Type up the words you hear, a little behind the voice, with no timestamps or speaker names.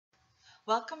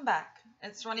Welcome back.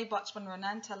 It's Ronnie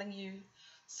Bochman-Ronen telling you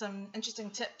some interesting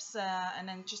tips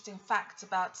and interesting facts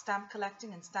about stamp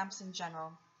collecting and stamps in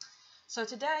general. So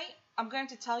today I'm going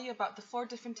to tell you about the 4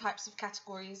 different types of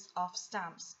categories of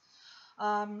stamps.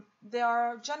 They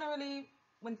are generally,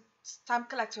 when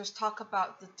stamp collectors talk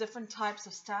about the different types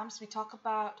of stamps, we talk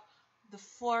about the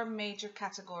 4 major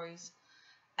categories.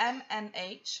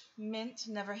 MNH, mint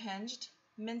never hinged,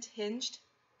 mint hinged,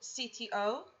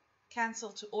 CTO,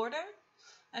 cancel to order,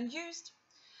 and used.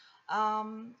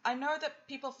 I know that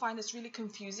people find this really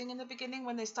confusing in the beginning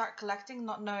when they start collecting,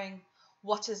 not knowing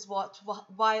what is what,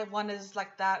 why one is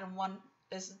like that and one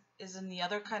is in the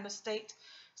other kind of state.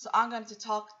 So I'm going to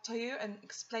talk to you and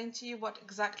explain to you what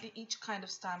exactly each kind of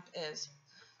stamp is.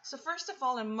 So first of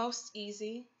all, and most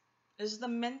easy, is the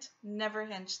mint never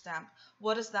hinged stamp.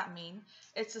 What does that mean?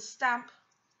 It's a stamp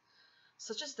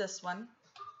such as this one.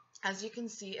 As you can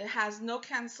see, it has no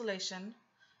cancellation.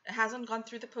 It hasn't gone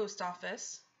through the post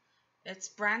office. It's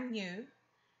brand new,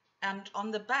 and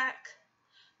on the back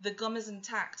the gum is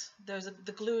intact.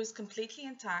 The glue is completely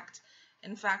intact.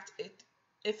 In fact,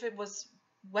 if it was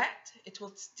wet, it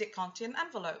will stick onto an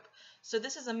envelope. So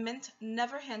this is a mint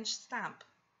never hinged stamp.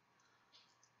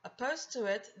 Opposed to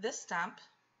it, this stamp,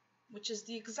 which is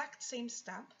the exact same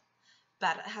stamp,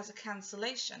 but it has a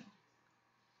cancellation,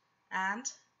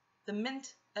 and the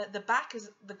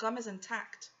gum is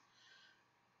intact.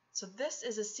 So this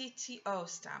is a CTO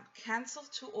stamp, cancel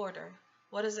to order.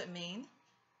 What does it mean?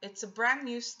 It's a brand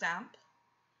new stamp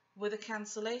with a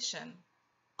cancellation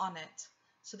on it.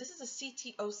 So this is a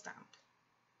CTO stamp.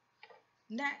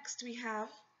 Next we have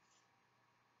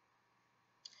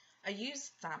a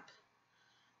used stamp.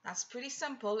 That's pretty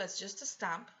simple. It's just a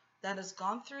stamp that has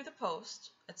gone through the post.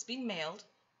 It's been mailed.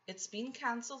 It's been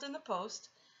cancelled in the post,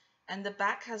 and the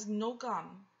back has no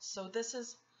gum. So this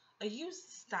is a used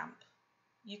stamp.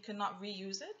 You cannot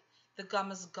reuse it. The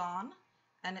gum is gone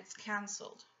and it's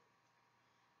cancelled.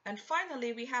 And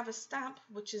finally, we have a stamp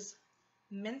which is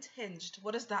mint hinged.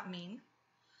 What does that mean?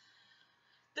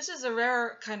 This is a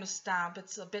rare kind of stamp.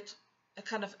 It's a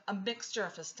kind of a mixture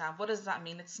of a stamp. What does that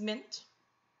mean? It's mint.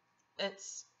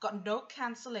 It's got no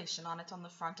cancellation on it on the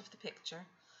front of the picture.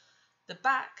 The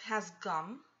back has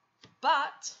gum,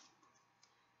 but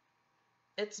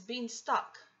it's been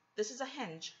stuck. This is a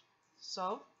hinge.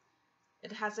 So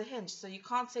it has a hinge, so you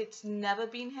can't say it's never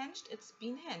been hinged. It's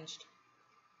been hinged.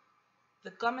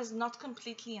 The gum is not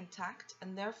completely intact,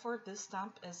 and therefore this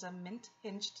stamp is a mint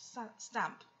hinged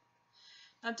stamp.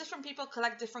 Now, different people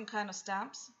collect different kind of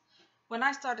stamps. When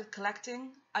I started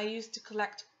collecting, I used to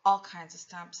collect all kinds of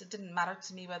stamps. It didn't matter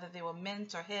to me whether they were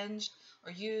mint or hinged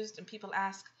or used, and people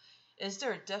ask, is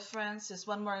there a difference? Is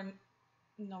one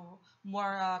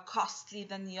more costly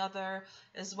than the other?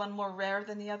 Is one more rare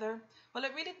than the other? Well,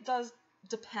 it really does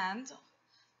depend.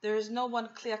 There is no one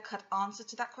clear-cut answer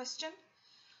to that question.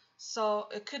 So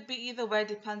it could be either way,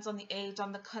 depends on the age,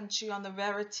 on the country, on the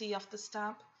rarity of the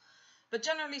stamp. But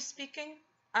generally speaking,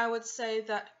 I would say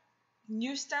that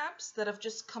new stamps that have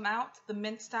just come out, the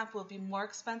mint stamp will be more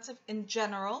expensive in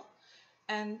general.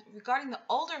 And regarding the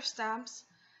older stamps,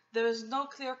 there is no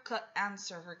clear-cut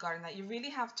answer regarding that. You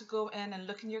really have to go in and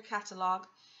look in your catalog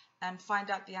and find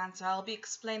out the answer. I'll be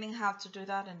explaining how to do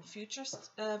that in future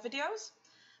videos.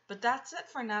 But that's it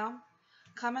for now.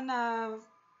 Come and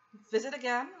visit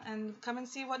again and come and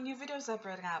see what new videos I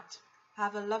bring out.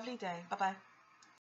 Have a lovely day. Bye-bye.